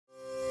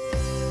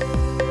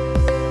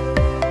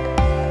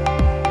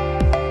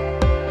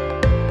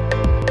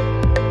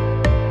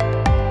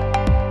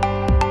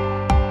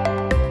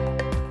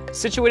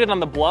Situated on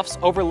the bluffs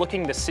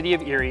overlooking the city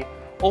of Erie,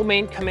 Old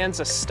Main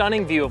commands a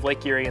stunning view of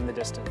Lake Erie in the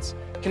distance.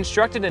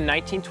 Constructed in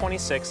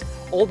 1926,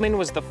 Old Main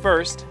was the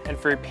first, and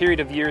for a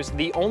period of years,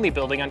 the only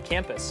building on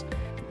campus.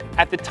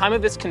 At the time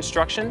of its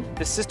construction,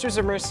 the Sisters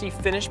of Mercy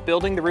finished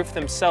building the roof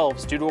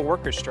themselves due to a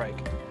workers'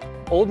 strike.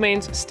 Old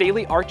Main's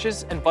stately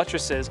arches and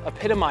buttresses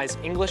epitomize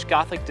English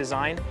Gothic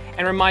design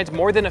and reminds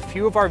more than a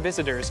few of our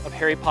visitors of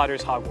Harry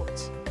Potter's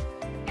Hogwarts.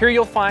 Here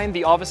you'll find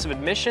the Office of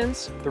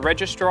Admissions, the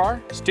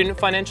Registrar, Student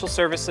Financial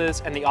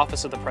Services, and the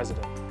Office of the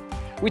President.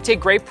 We take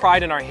great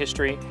pride in our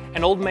history,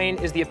 and Old Main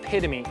is the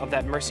epitome of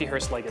that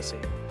Mercyhurst legacy.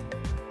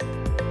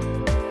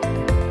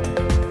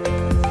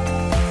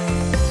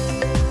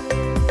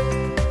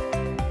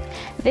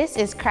 This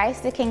is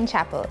Christ the King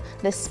Chapel,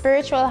 the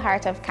spiritual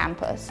heart of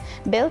campus,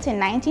 built in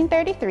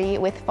 1933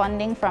 with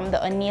funding from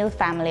the O'Neill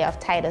family of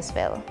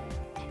Titusville.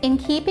 In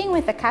keeping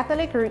with the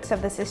Catholic roots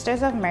of the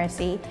Sisters of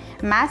Mercy,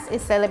 Mass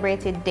is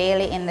celebrated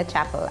daily in the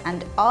chapel,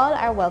 and all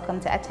are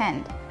welcome to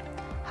attend.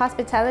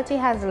 Hospitality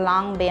has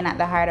long been at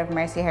the heart of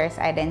Mercyhurst's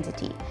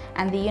identity,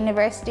 and the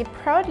university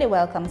proudly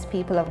welcomes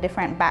people of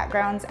different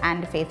backgrounds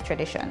and faith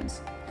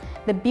traditions.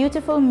 The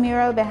beautiful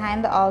mural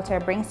behind the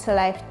altar brings to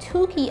life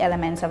two key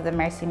elements of the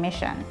Mercy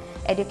mission: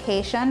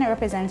 education,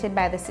 represented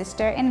by the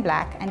Sister in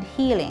black, and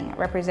healing,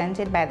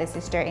 represented by the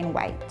Sister in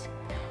white.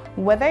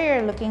 Whether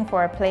you're looking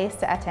for a place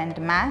to attend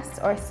Mass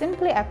or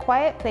simply a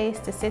quiet place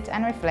to sit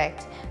and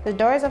reflect, the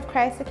doors of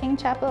Christ the King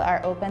Chapel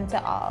are open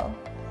to all.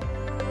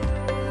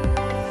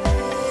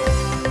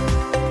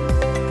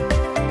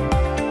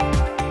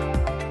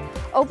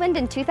 Opened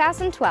in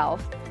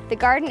 2012, the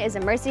garden is a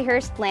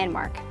Mercyhurst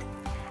landmark.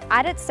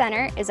 At its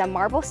center is a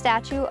marble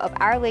statue of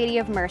Our Lady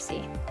of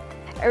Mercy.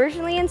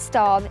 Originally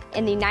installed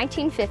in the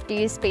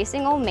 1950s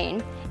facing Old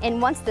Main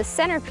and once the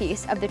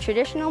centerpiece of the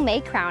traditional May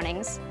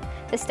crownings,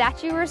 the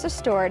statue was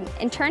restored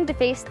and turned to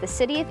face the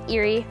city of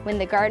Erie when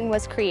the garden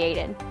was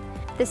created.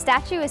 The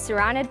statue is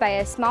surrounded by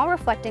a small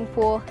reflecting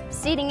pool,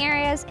 seating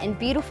areas, and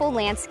beautiful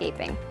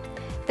landscaping.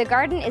 The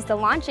garden is the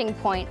launching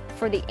point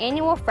for the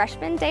annual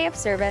Freshman Day of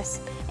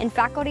Service, and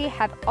faculty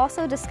have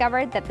also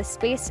discovered that the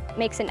space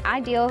makes an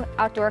ideal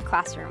outdoor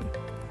classroom.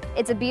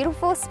 It's a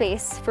beautiful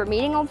space for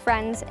meeting old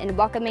friends and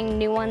welcoming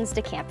new ones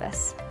to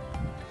campus.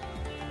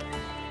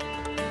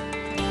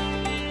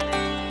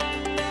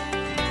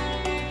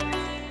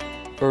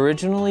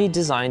 Originally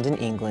designed in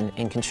England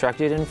and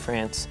constructed in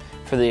France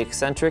for the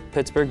eccentric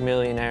Pittsburgh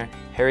millionaire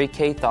Harry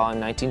K. Thaw in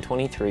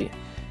 1923,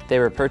 they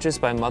were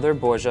purchased by Mother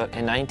Borgia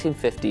in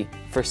 1950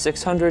 for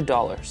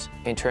 $600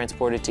 and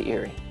transported to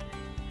Erie.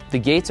 The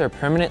gates are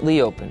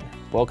permanently open,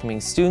 welcoming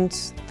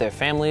students, their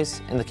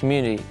families, and the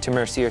community to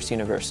Mercyhurst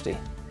University.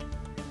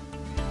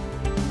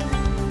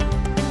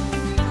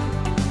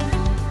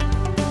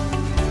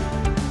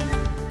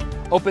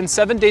 Open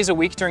 7 days a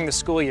week during the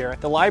school year,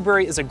 the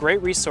library is a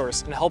great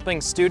resource in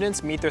helping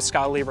students meet their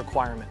scholarly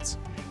requirements.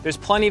 There's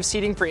plenty of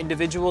seating for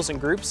individuals and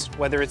groups,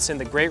 whether it's in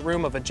the great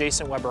room of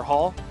adjacent Weber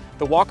Hall,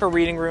 the Walker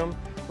Reading Room,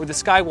 or the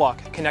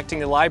Skywalk connecting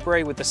the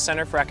library with the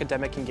Center for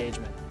Academic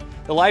Engagement.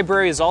 The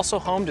library is also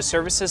home to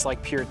services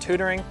like peer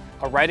tutoring,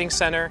 a writing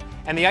center,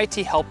 and the IT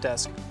help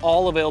desk,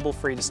 all available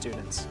free to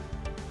students.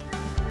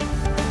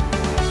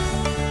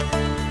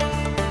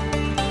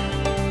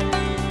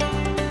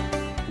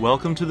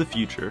 Welcome to the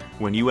future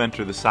when you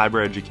enter the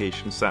Cyber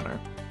Education Center,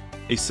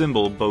 a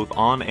symbol both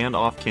on and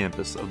off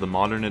campus of the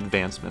modern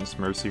advancements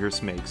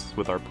Mercyhurst makes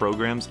with our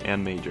programs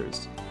and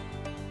majors.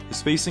 The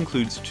space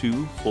includes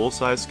 2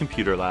 full-size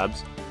computer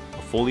labs,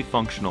 a fully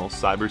functional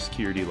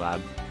cybersecurity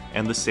lab,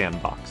 and the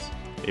Sandbox,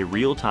 a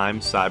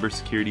real-time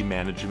cybersecurity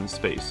management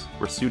space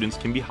where students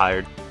can be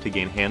hired to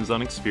gain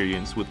hands-on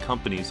experience with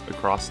companies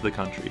across the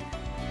country.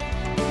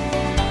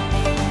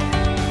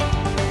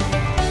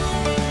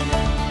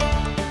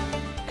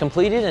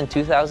 Completed in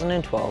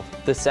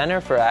 2012, the Center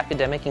for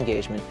Academic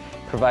Engagement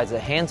provides a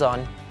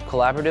hands-on,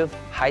 collaborative,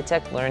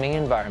 high-tech learning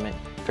environment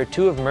for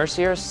 2 of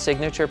Mercyhurst's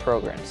signature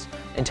programs,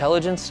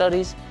 Intelligence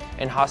Studies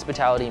and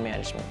Hospitality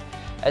Management,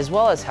 as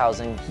well as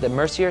housing the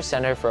Mercyhurst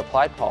Center for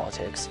Applied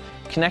Politics,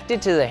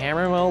 connected to the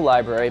Hammermill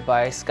Library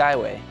by a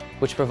skyway,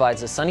 which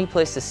provides a sunny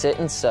place to sit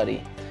and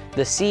study.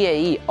 The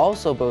CAE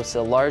also boasts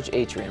a large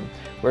atrium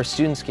where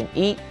students can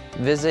eat,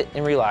 visit,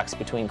 and relax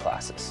between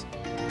classes.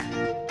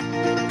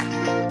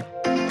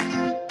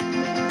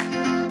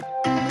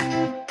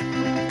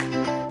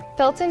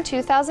 Built in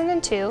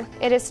 2002,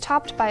 it is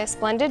topped by a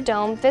splendid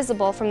dome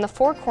visible from the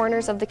 4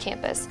 corners of the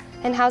campus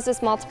and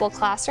houses multiple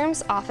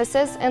classrooms,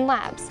 offices, and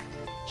labs.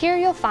 Here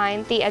you'll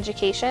find the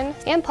Education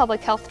and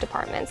Public Health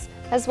departments,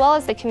 as well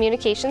as the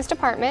Communications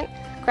department,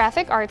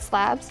 Graphic Arts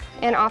labs,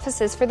 and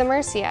offices for the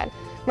Mercyad,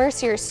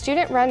 Mercyhurst's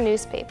student-run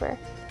newspaper.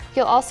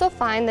 You'll also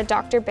find the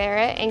Dr.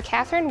 Barrett and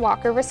Catherine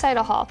Walker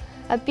Recital Hall,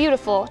 a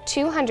beautiful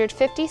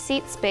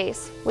 250-seat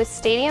space with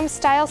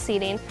stadium-style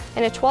seating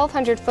and a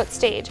 1,200-foot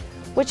stage,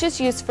 which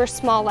is used for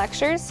small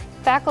lectures,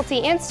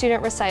 faculty and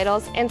student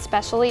recitals, and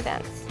special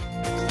events.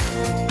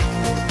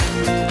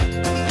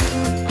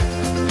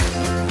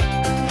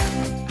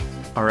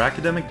 Our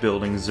academic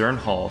building, Zurn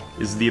Hall,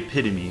 is the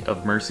epitome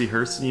of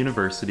Mercyhurst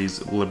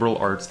University's liberal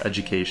arts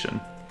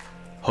education.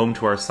 Home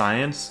to our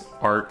science,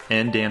 art,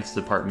 and dance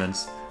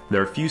departments,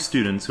 there are few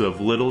students who have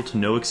little to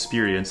no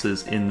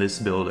experiences in this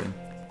building.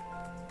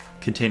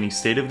 Containing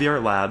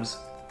state-of-the-art labs,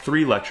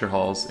 3 lecture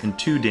halls, and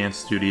 2 dance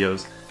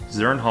studios,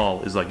 Zurn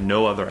Hall is like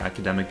no other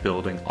academic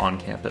building on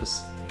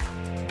campus.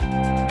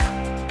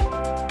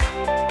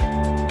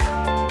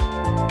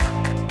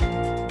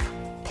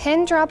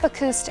 Pin-drop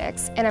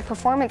acoustics and a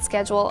performance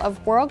schedule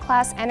of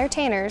world-class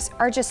entertainers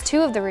are just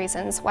 2 of the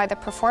reasons why the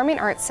Performing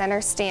Arts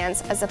Center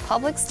stands as a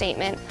public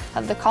statement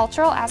of the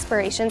cultural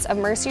aspirations of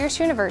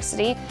Mercyhurst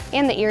University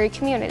and the Erie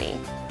community.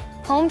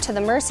 Home to the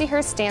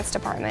Mercyhurst Dance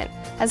Department,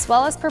 as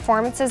well as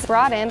performances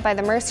brought in by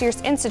the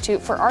Mercyhurst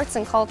Institute for Arts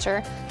and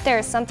Culture, there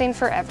is something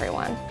for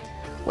everyone.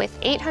 With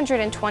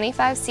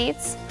 825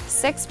 seats,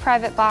 6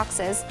 private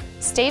boxes,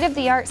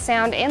 state-of-the-art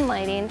sound and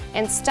lighting,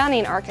 and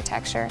stunning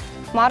architecture,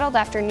 modeled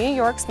after New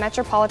York's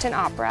Metropolitan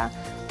Opera,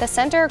 the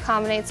center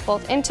accommodates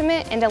both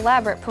intimate and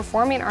elaborate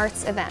performing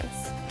arts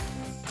events.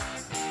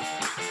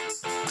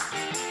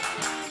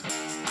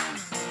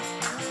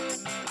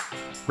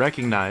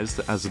 Recognized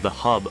as the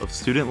hub of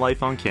student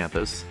life on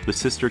campus, the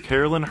Sister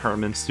Carolyn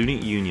Herrmann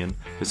Student Union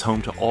is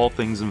home to all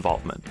things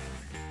involvement.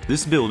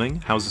 This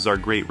building houses our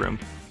great room,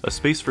 a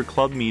space for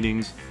club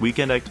meetings,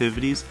 weekend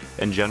activities,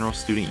 and general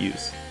student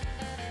use.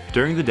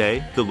 During the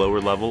day, the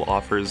lower level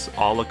offers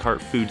a la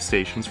carte food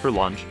stations for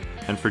lunch,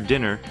 and for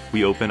dinner,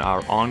 we open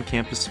our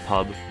on-campus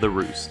pub, The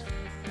Roost,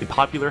 a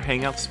popular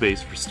hangout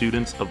space for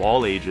students of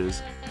all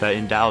ages that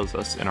endows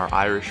us in our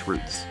Irish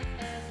roots.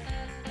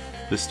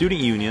 The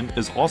Student Union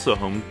is also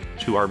home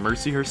to our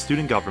Mercyhurst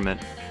student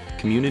government,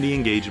 community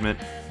engagement,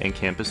 and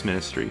campus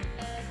ministry.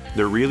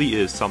 There really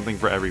is something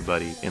for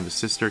everybody in the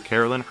Sister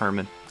Carolyn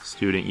Herrmann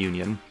Student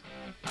Union.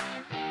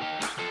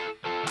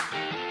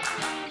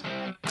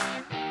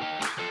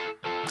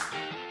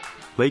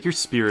 Laker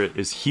spirit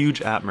is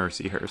huge at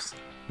Mercyhurst.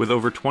 With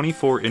over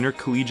 24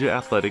 intercollegiate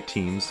athletic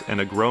teams and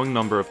a growing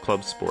number of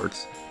club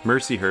sports,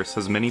 Mercyhurst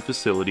has many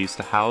facilities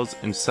to house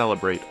and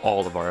celebrate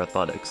all of our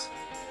athletics.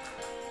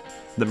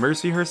 The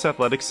Mercyhurst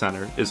Athletic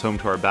Center is home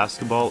to our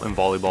basketball and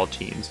volleyball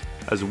teams,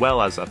 as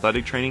well as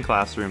athletic training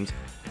classrooms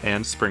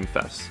and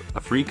Springfest,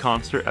 a free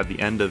concert at the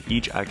end of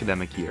each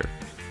academic year.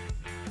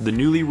 The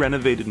newly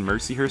renovated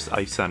Mercyhurst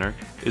Ice Center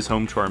is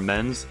home to our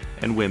men's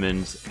and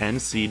women's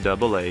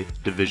NCAA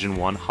Division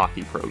I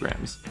hockey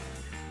programs.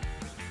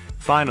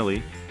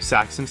 Finally,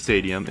 Saxon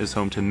Stadium is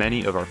home to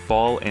many of our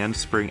fall and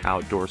spring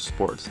outdoor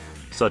sports,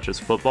 such as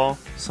football,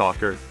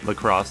 soccer,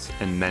 lacrosse,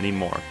 and many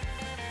more.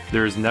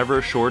 There is never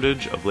a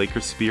shortage of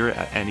Laker spirit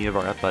at any of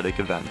our athletic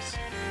events.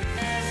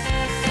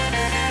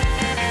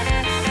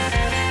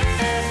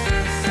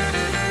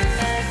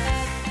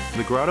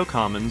 The Grotto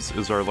Commons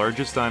is our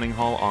largest dining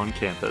hall on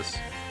campus.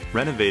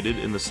 Renovated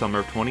in the summer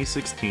of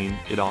 2016,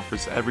 it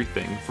offers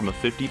everything from a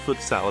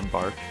 50-foot salad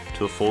bar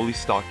to a fully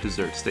stocked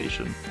dessert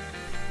station.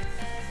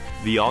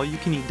 The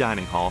all-you-can-eat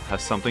dining hall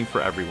has something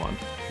for everyone,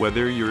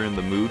 whether you're in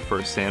the mood for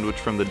a sandwich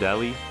from the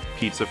deli,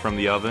 pizza from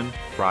the oven,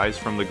 fries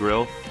from the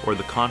grill, or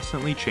the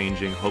constantly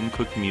changing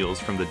home-cooked meals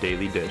from the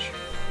daily dish.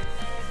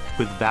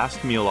 With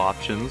vast meal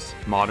options,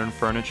 modern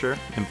furniture,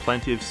 and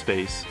plenty of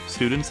space,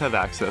 students have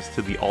access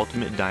to the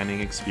ultimate dining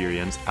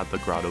experience at the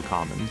Grotto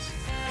Commons.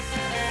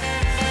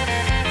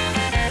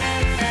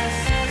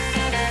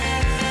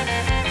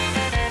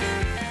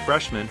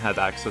 Freshmen have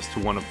access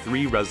to one of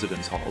 3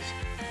 residence halls,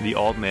 the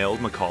all-male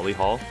Macaulay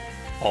Hall,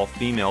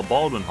 all-female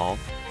Baldwin Hall,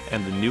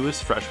 and the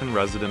newest freshman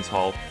residence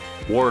hall,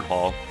 Ward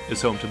Hall,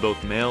 is home to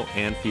both male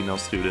and female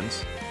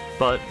students,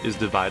 but is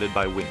divided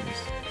by wings.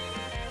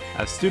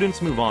 As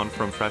students move on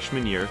from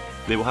freshman year,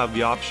 they will have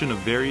the option of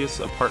various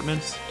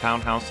apartments,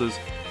 townhouses,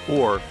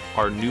 or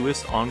our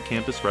newest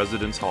on-campus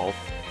residence hall,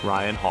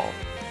 Ryan Hall.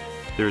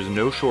 There is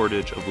no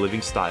shortage of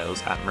living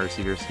styles at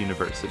Mercyhurst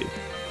University.